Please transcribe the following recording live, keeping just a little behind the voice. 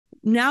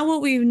now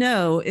what we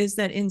know is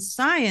that in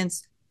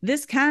science,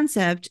 this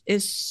concept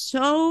is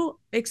so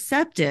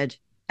accepted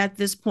at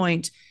this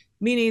point,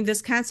 meaning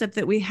this concept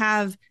that we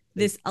have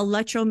this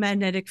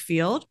electromagnetic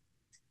field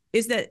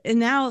is that, and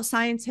now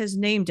science has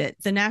named it.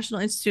 The National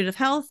Institute of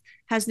Health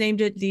has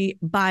named it the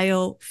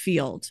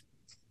biofield.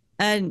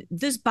 And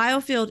this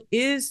biofield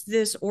is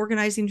this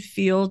organizing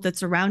field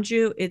that's around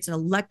you. It's an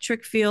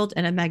electric field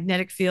and a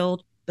magnetic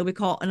field that we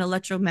call an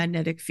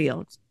electromagnetic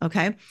field.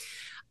 Okay.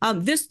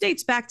 This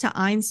dates back to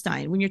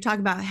Einstein. When you're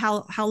talking about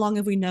how long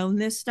have we known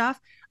this stuff,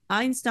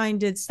 Einstein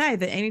did say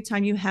that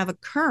anytime you have a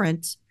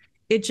current,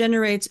 it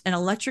generates an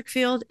electric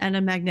field and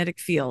a magnetic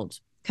field.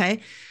 Okay.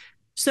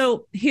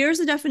 So here's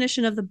the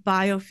definition of the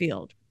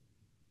biofield: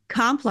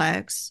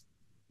 complex,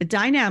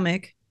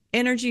 dynamic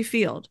energy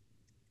field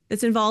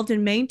that's involved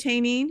in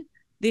maintaining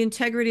the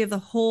integrity of the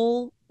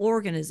whole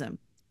organism,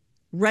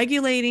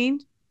 regulating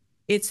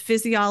its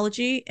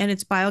physiology and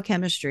its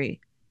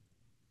biochemistry.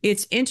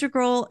 It's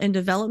integral in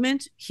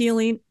development,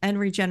 healing, and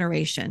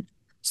regeneration.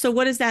 So,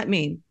 what does that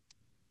mean?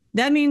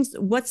 That means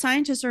what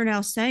scientists are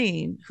now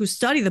saying who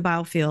study the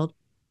biofield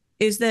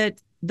is that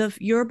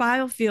your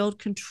biofield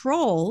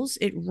controls,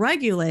 it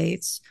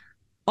regulates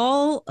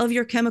all of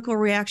your chemical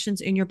reactions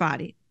in your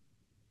body.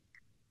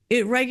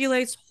 It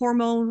regulates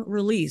hormone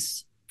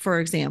release,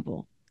 for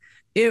example.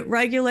 It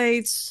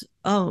regulates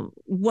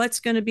what's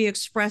going to be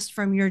expressed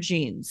from your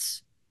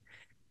genes.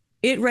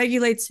 It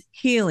regulates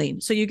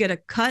healing. So you get a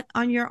cut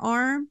on your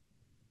arm,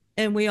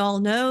 and we all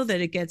know that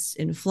it gets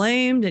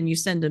inflamed, and you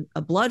send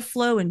a blood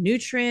flow and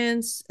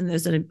nutrients, and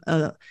there's an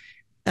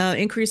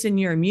increase in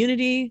your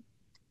immunity,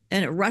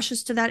 and it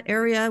rushes to that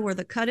area where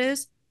the cut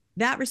is.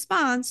 That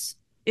response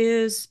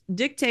is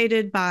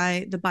dictated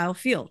by the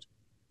biofield,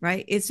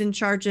 right? It's in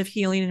charge of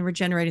healing and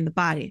regenerating the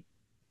body.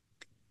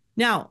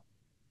 Now,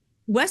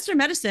 Western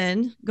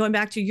medicine, going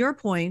back to your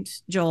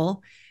point,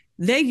 Joel,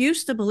 they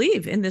used to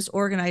believe in this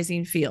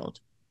organizing field,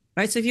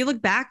 right? So if you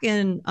look back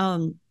in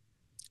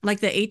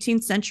like the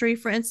 18th century,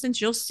 for instance,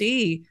 you'll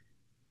see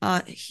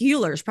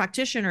healers,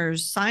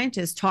 practitioners,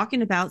 scientists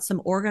talking about some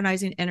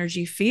organizing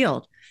energy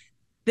field.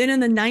 Then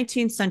in the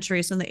 19th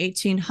century, so in the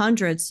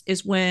 1800s,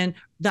 is when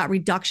that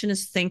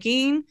reductionist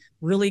thinking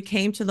really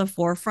came to the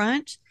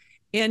forefront.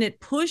 And it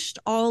pushed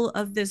all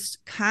of this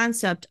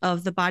concept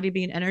of the body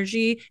being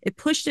energy, it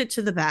pushed it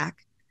to the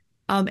back.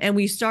 And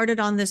we started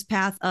on this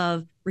path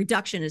of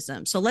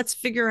reductionism. So let's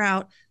figure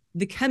out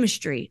the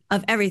chemistry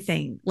of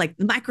everything, like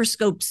the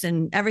microscopes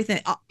and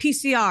everything,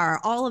 PCR,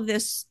 all of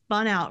this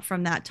spun out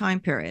from that time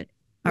period.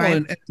 All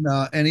Well,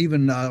 right. and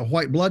even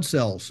white blood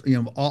cells,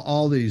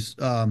 all these.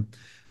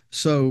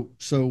 So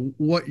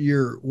what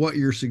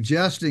you're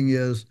suggesting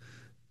is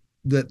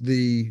that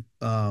the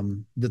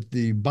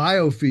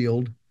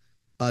biofield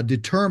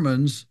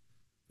determines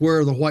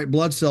where the white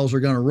blood cells are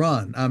going to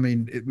run. I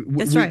mean,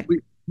 That's right.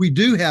 we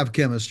do have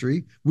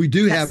chemistry, we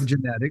do have Yes.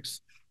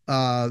 genetics.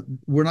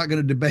 We're not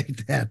going to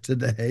debate that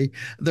today.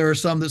 There are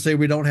some that say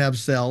we don't have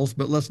cells,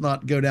 but let's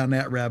not go down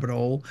that rabbit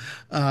hole.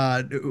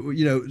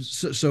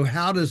 So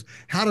how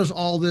does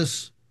all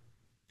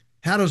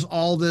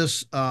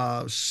this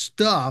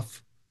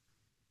stuff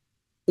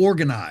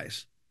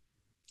organize?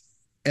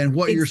 And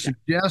what you're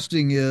Exactly.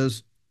 suggesting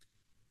is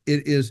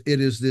it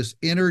is this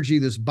energy,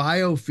 this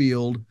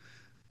biofield,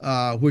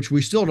 which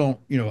we still don't,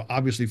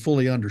 obviously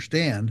fully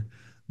understand,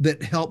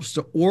 that helps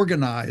to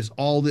organize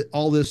all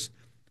this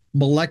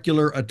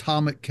molecular,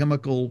 atomic,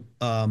 chemical,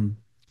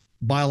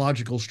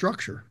 biological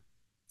structure.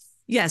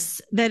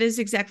 Yes, that is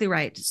exactly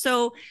right.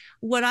 So,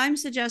 what I'm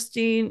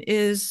suggesting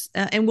is,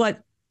 and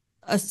what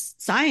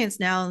science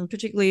now, and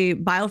particularly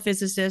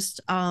biophysicists,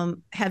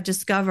 have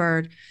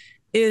discovered,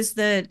 is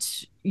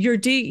that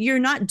you're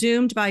not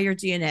doomed by your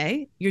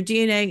DNA. Your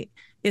DNA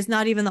is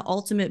not even the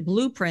ultimate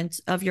blueprint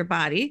of your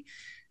body.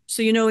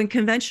 So, in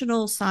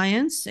conventional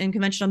science and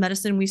conventional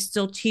medicine, we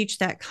still teach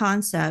that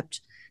concept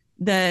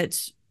that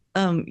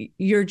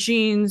your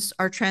genes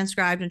are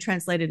transcribed and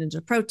translated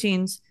into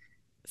proteins,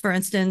 for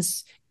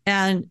instance,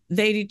 and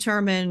they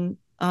determine,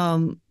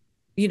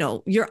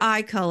 your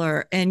eye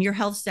color and your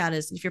health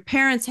status. If your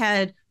parents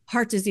had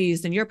heart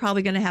disease, then you're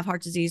probably going to have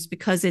heart disease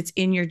because it's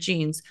in your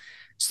genes.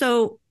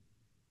 So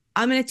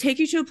I'm going to take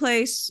you to a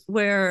place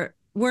where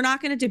we're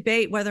not going to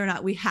debate whether or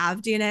not we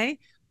have DNA,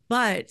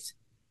 but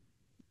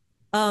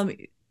um,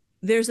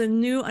 there's a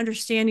new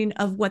understanding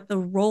of what the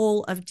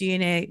role of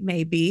DNA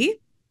may be.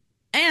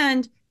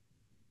 And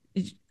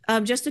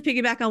just to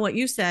piggyback on what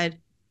you said,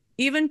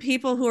 even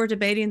people who are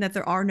debating that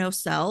there are no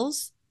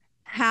cells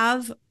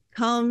have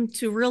come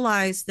to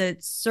realize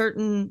that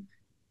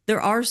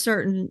there are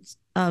certain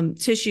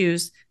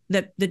tissues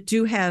that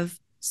do have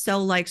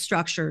cell-like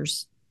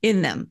structures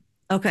in them.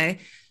 Okay,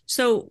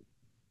 so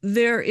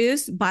there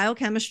is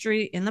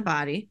biochemistry in the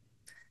body,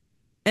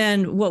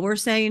 and what we're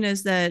saying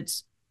is that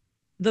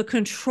the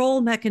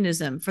control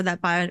mechanism for that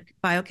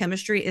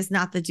biochemistry is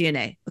not the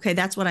DNA. Okay,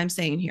 that's what I'm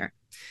saying here.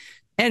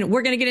 And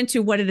we're going to get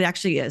into what it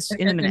actually is And,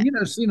 in a and, minute.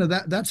 and Sina,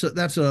 that's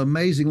an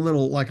amazing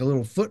little, like a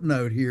little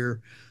footnote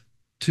here.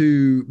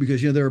 to,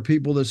 because there are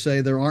people that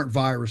say there aren't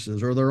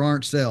viruses or there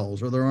aren't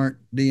cells or there aren't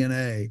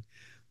DNA,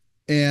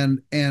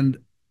 and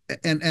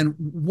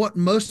what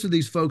most of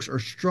these folks are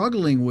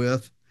struggling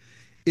with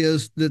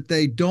is that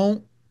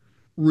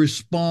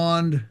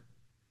respond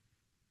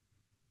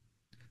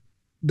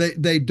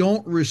they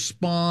don't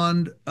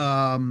respond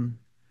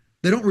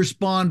they don't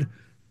respond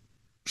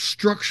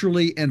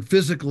structurally and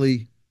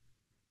physically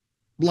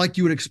like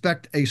you would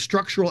expect a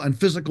structural and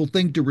physical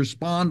thing to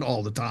respond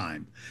all the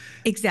time.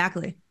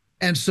 Exactly.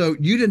 And so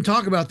you didn't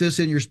talk about this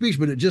in your speech,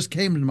 but it just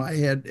came into my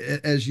head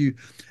as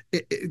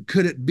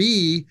could it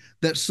be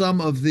that some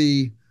of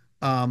the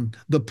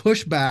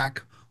pushback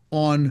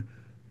on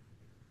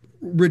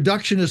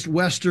reductionist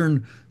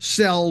Western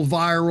cell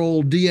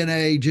viral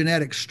DNA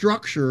genetic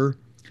structure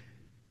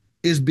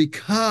is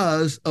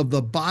because of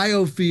the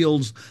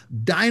biofield's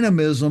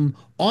dynamism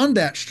on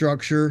that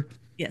structure?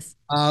 Yes.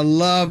 I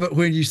love it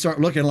when you start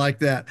looking like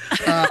that.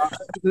 Uh,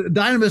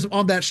 Dynamism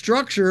on that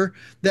structure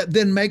that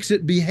then makes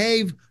it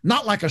behave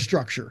not like a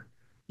structure.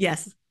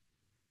 Yes.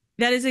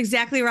 That is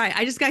exactly right.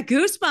 I just got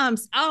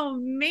goosebumps. Oh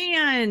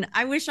man,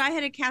 I wish I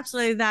had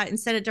encapsulated that and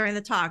said it during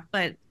the talk.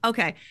 But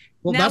okay,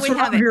 Well, now that's we what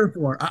have I'm it. here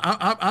for.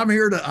 I'm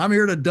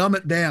here to dumb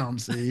it down.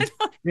 See,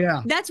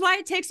 yeah, That's why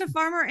it takes a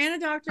farmer and a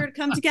doctor to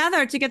come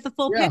together to get the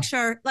full yeah,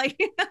 picture. Like,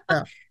 yeah,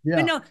 but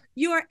yeah, no,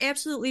 you are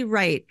absolutely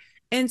right.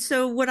 And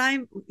so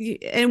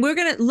and we're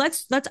gonna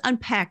let's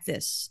unpack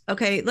this.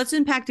 Okay, let's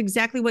unpack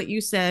exactly what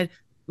you said,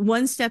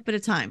 one step at a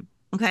time.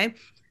 Okay,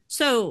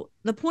 so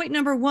the point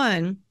number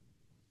one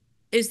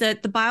is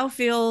that the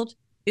biofield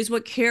is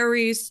what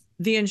carries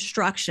the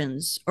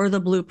instructions or the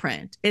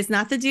blueprint. It's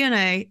not the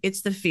DNA,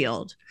 it's the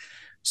field.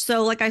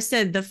 So, like I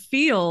said, the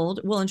field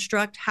will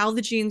instruct how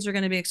the genes are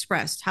going to be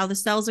expressed, how the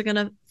cells are going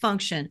to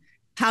function,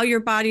 how your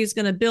body is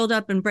going to build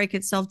up and break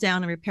itself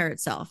down and repair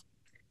itself.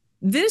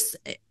 This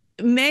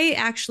may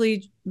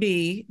actually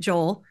be,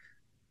 Joel,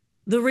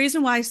 the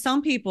reason why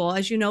some people,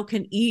 as you know,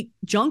 can eat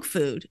junk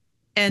food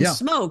and yeah.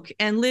 smoke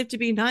and live to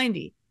be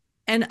 90.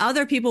 And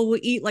other people will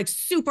eat like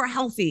super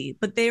healthy,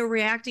 but they are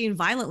reacting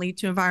violently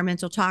to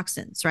environmental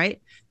toxins, right?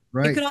 It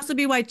Right. could also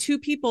be why two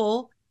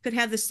people could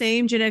have the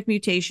same genetic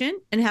mutation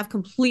and have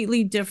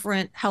completely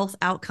different health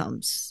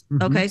outcomes.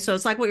 Mm-hmm. Okay, so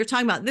it's like what you're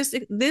talking about.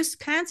 This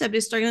concept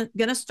is going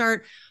to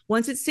start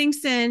once it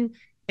sinks in,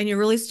 and you're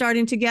really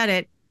starting to get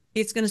it.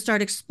 It's going to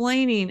start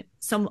explaining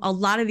a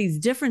lot of these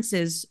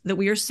differences that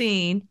we are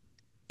seeing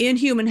in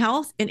human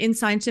health and in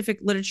scientific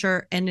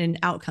literature and in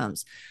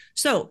outcomes.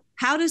 So,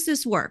 how does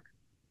this work?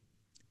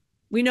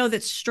 We know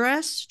that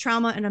stress,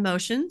 trauma, and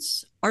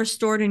emotions are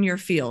stored in your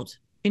field,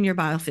 in your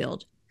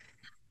biofield.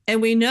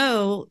 And we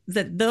know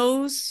that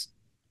those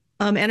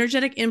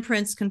energetic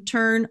imprints can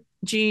turn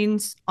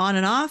genes on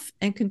and off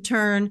and can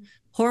turn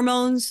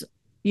hormones,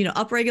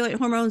 upregulate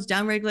hormones,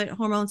 downregulate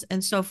hormones,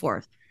 and so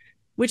forth,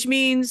 which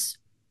means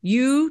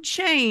you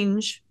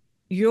change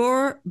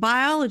your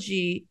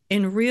biology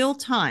in real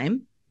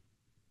time.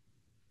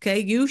 Okay.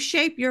 You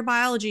shape your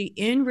biology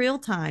in real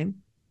time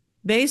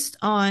based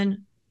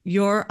on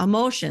your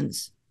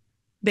emotions,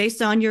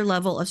 based on your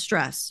level of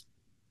stress.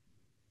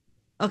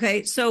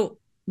 Okay. So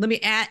let me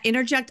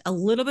interject a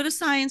little bit of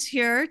science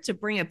here to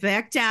bring it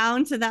back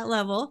down to that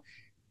level.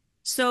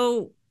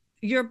 So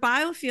your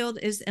biofield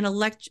is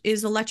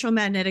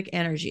electromagnetic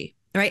energy,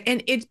 right?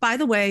 And it's, by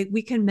the way,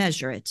 we can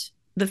measure it.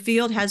 The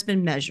field has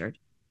been measured.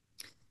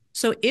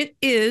 So it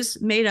is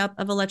made up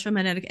of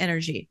electromagnetic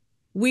energy.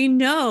 We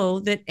know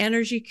that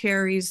energy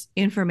carries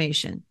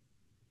information.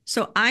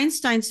 So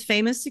Einstein's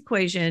famous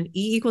equation,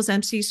 E equals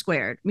mc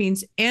squared,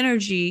 means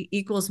energy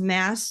equals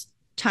mass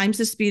times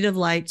the speed of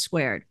light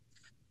squared.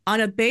 On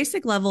a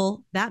basic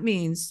level, that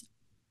means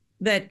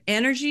that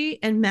energy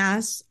and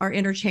mass are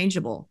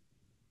interchangeable.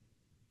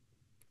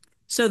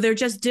 So they're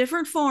just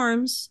different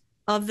forms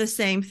of the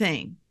same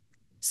thing.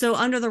 So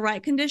under the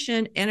right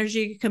condition,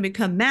 energy can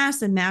become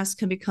mass and mass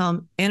can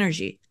become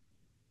energy.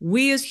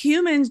 We as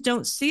humans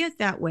don't see it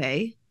that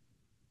way,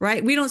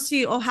 right? We don't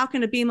see, oh, how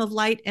can a beam of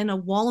light and a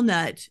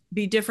walnut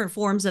be different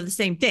forms of the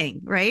same thing,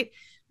 right?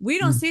 We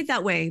don't see it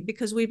that way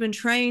because we've been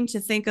trained to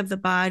think of the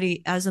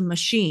body as a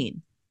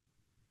machine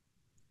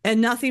and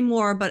nothing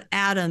more but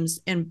atoms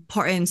and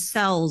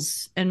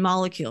cells and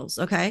molecules,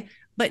 okay?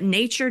 But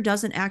nature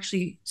doesn't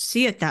actually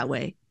see it that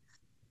way.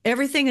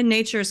 Everything in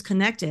nature is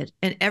connected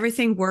and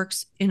everything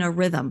works in a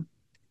rhythm.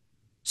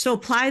 So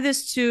apply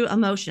this to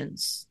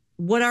emotions.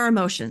 What are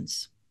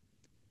emotions?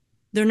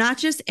 They're not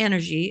just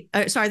energy.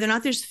 They're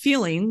not just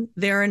feeling,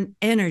 they're an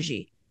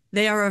energy.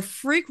 They are a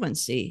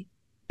frequency,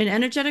 an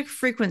energetic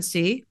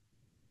frequency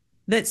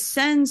that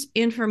sends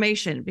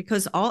information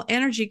because all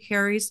energy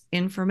carries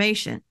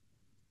information.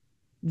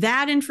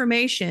 That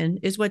information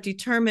is what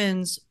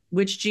determines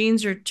which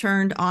genes are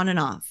turned on and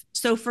off.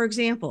 So, for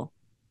example,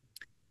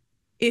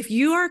 if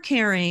you are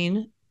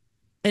carrying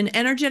an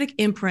energetic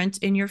imprint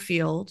in your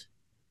field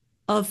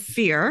of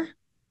fear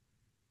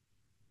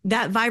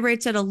that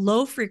vibrates at a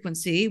low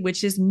frequency,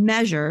 which is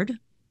measured,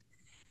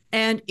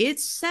 and it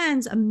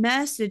sends a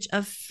message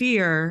of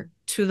fear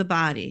to the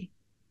body.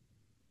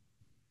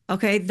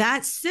 Okay,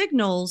 that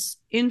signals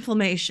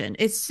inflammation.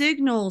 It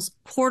signals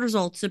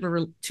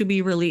cortisol to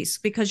be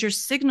released because you're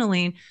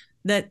signaling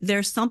that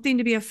there's something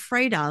to be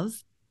afraid of.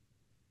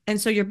 And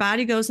so your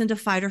body goes into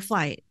fight or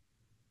flight.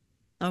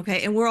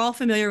 Okay. And we're all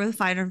familiar with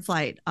fight or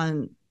flight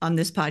on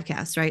this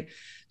podcast, right?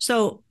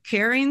 So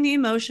carrying the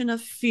emotion of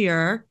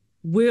fear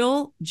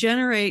will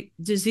generate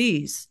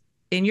disease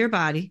in your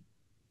body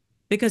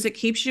because it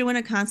keeps you in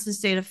a constant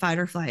state of fight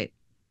or flight.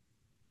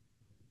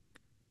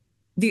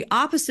 The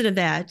opposite of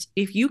that,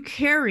 if you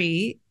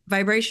carry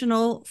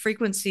vibrational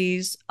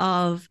frequencies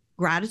of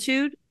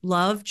gratitude,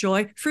 love,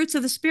 joy, fruits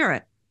of the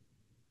spirit,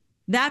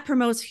 that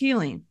promotes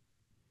healing.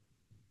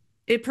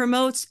 It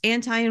promotes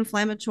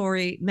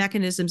anti-inflammatory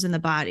mechanisms in the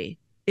body.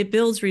 It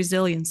builds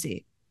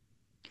resiliency.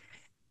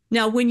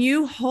 Now, when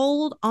you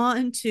hold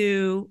on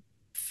to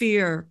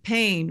fear,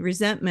 pain,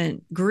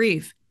 resentment,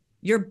 grief,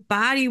 your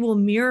body will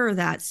mirror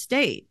that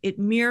state. It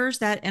mirrors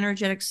that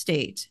energetic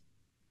state.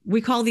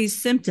 We call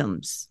these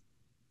symptoms.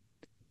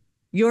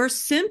 Your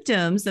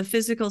symptoms, the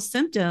physical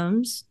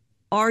symptoms,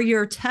 are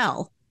your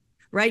tell,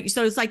 right?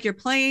 So it's like you're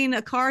playing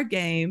a card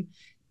game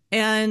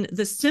and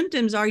the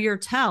symptoms are your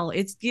tell.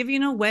 It's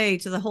giving away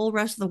to the whole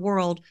rest of the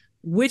world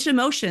which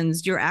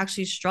emotions you're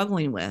actually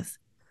struggling with.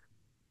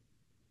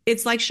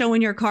 It's like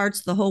showing your cards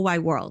to the whole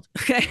wide world.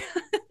 Okay.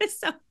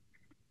 So,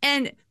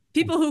 and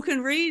people who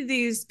can read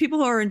these, people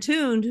who are in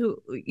tune,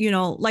 who,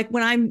 like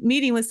when I'm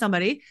meeting with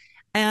somebody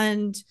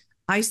and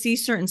I see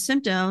certain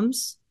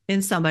symptoms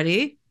in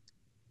somebody,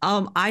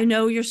 I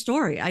know your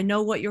story. I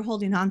know what you're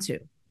holding on to,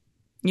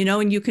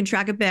 and you can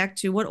track it back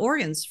to what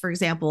organs, for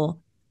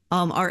example,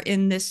 are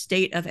in this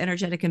state of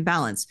energetic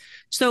imbalance.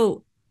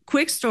 So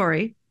quick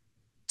story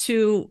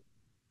to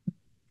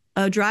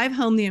drive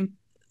home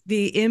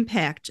the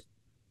impact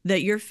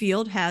that your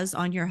field has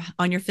on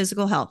your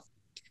physical health.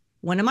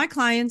 One of my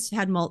clients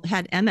had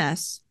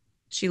MS.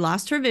 She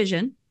lost her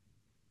vision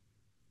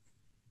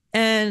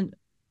and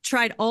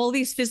tried all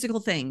these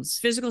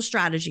physical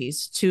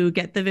strategies to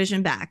get the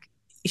vision back.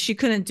 She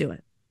couldn't do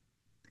it.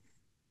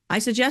 I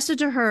suggested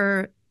to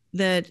her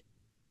that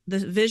the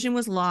vision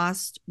was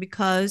lost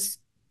because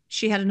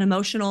she had an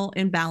emotional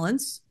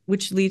imbalance,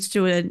 which leads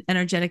to an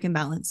energetic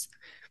imbalance.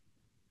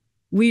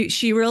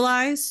 She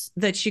realized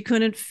that she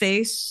couldn't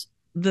face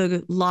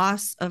the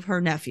loss of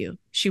her nephew.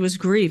 She was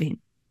grieving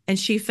and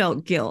she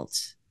felt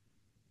guilt.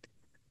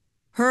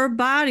 Her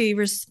body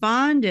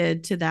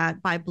responded to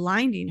that by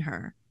blinding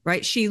her,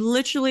 right? She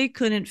literally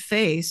couldn't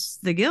face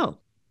the guilt.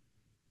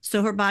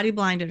 So her body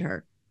blinded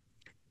her.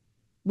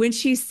 When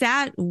she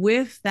sat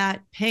with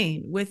that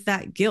pain, with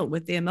that guilt,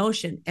 with the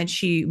emotion, and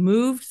she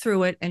moved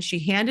through it and she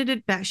handed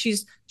it back.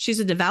 She's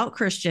a devout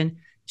Christian.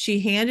 She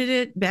handed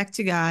it back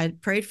to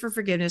God, prayed for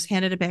forgiveness,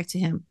 handed it back to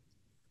him.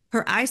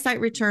 Her eyesight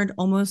returned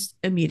almost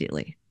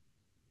immediately.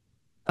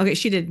 Okay,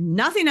 she did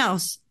nothing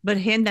else but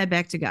hand that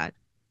back to God.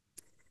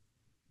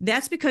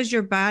 That's because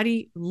your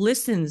body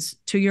listens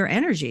to your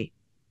energy.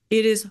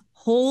 It is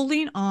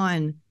holding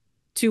on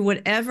to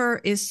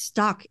whatever is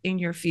stuck in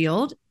your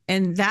field,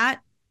 and that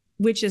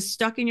which is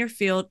stuck in your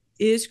field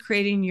is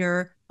creating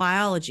your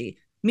biology,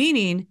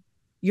 meaning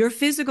your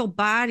physical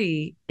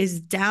body is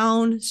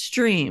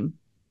downstream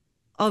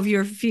of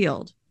your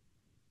field.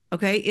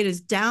 Okay, it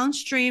is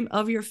downstream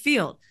of your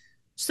field.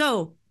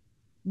 So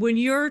when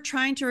you're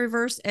trying to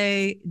reverse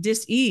a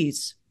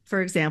dis-ease,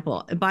 for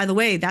example, and by the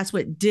way, that's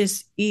what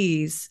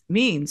dis-ease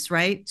means,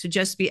 right? To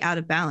just be out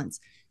of balance.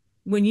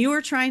 When you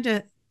are trying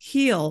to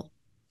heal,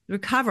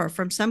 recover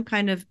from some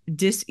kind of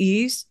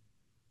dis-ease,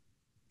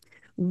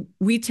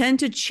 we tend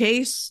to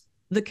chase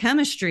the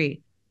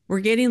chemistry. We're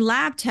getting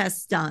lab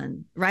tests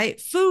done, right?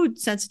 Food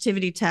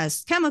sensitivity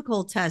tests,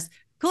 chemical tests,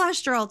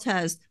 cholesterol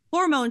tests,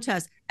 hormone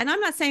tests. And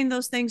I'm not saying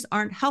those things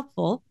aren't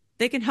helpful.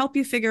 They can help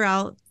you figure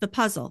out the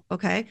puzzle,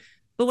 okay?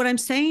 But what I'm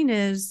saying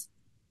is,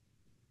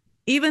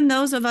 even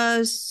those of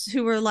us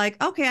who are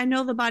like, okay, I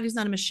know the body's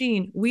not a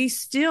machine, we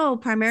still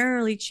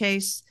primarily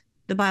chase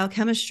the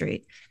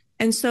biochemistry.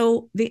 And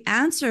so the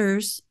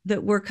answers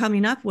that we're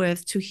coming up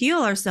with to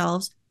heal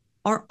ourselves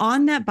are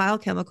on that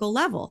biochemical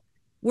level.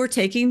 We're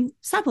taking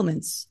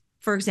supplements,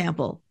 for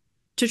example,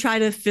 to try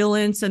to fill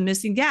in some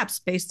missing gaps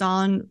based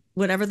on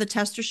whatever the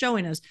tests are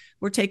showing us.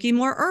 We're taking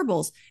more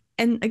herbals.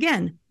 And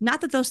again,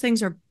 not that those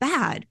things are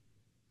bad,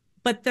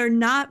 but they're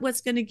not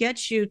what's going to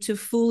get you to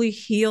fully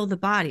heal the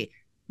body.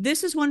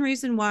 This is one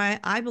reason why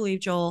I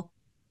believe, Joel,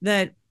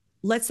 that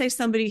let's say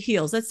somebody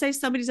heals. Let's say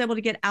somebody's able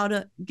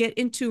to get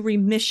into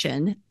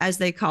remission, as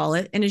they call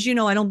it. And as you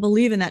know, I don't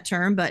believe in that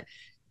term, but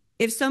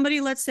if somebody,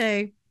 let's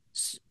say,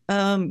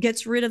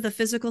 gets rid of the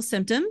physical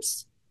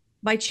symptoms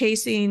by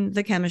chasing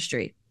the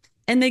chemistry,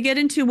 and they get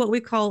into what we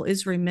call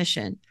is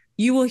remission,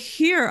 you will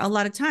hear a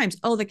lot of times,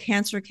 oh, the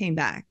cancer came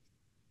back,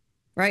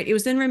 right? It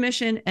was in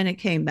remission and it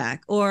came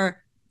back.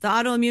 Or the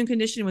autoimmune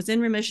condition was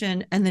in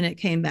remission and then it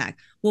came back.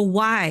 Well,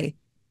 why?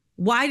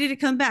 Why did it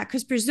come back?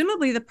 Because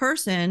presumably the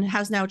person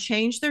has now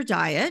changed their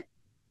diet,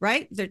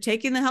 right? They're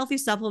taking the healthy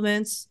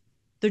supplements.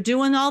 They're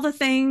doing all the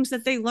things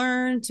that they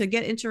learned to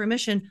get into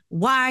remission.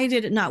 Why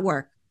did it not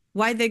work?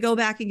 Why did they go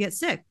back and get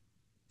sick?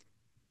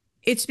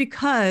 It's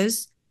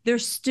because they're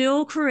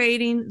still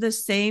creating the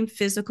same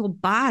physical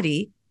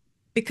body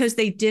because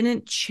they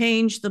didn't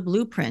change the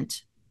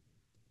blueprint.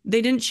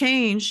 They didn't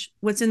change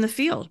what's in the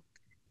field.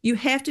 You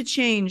have to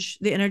change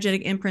the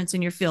energetic imprints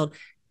in your field.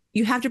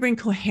 You have to bring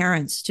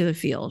coherence to the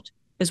field,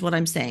 is what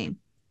I'm saying.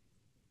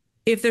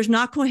 If there's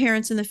not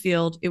coherence in the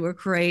field, it will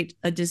create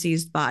a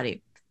diseased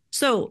body.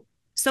 So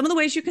some of the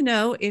ways you can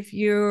know if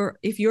your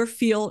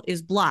field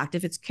is blocked,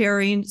 if it's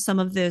carrying some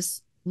of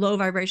this low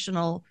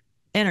vibrational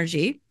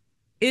energy,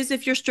 is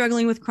if you're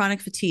struggling with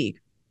chronic fatigue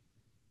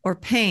or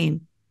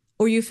pain,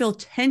 or you feel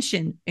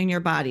tension in your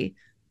body,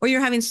 or you're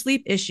having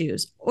sleep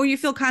issues, or you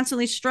feel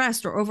constantly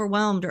stressed or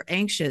overwhelmed or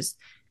anxious.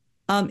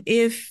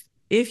 If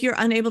you're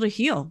unable to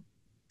heal,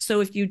 so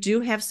if you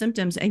do have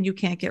symptoms and you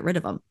can't get rid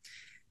of them,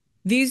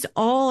 these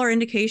all are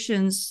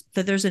indications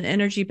that there's an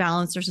energy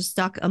balance, there's a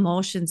stuck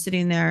emotion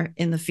sitting there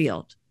in the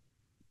field.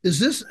 Is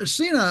this,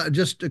 Sina,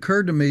 just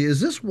occurred to me, is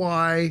this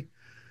why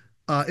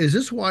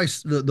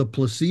the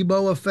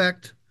placebo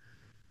effect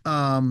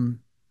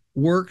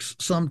works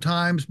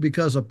sometimes,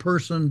 because a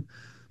person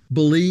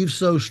believes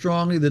so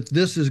strongly that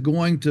this is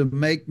going to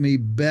make me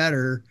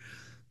better,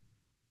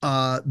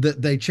 that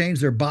they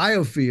change their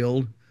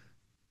biofield,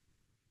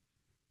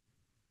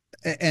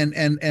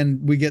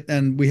 and we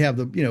have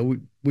the,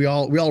 we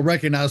all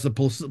recognize the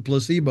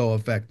placebo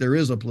effect. There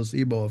is a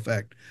placebo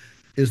effect.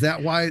 Is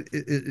that why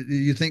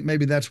you think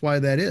maybe that's why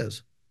that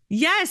is?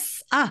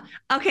 Yes.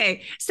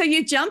 Okay. So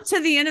you jump to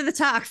the end of the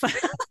talk.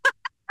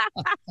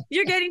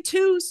 You're getting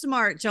too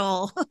smart,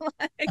 Joel.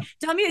 Like,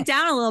 dumb it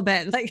down a little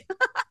bit. Like,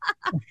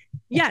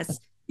 yes,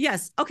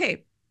 yes.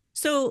 Okay.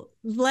 So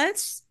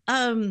let's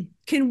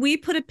can we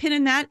put a pin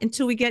in that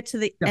until we get to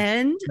the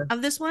end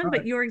of this one?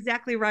 But you're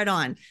exactly right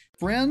on.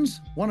 Friends,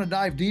 want to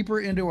dive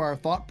deeper into our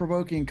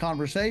thought-provoking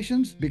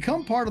conversations?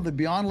 Become part of the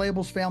Beyond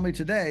Labels family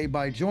today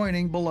by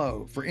joining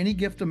below. For any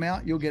gift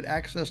amount, you'll get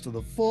access to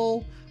the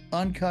full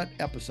uncut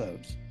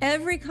episodes.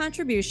 Every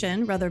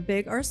contribution, whether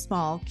big or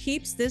small,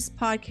 keeps this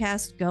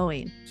podcast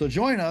going. So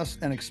join us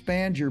and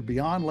expand your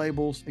Beyond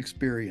Labels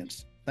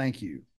experience. Thank you.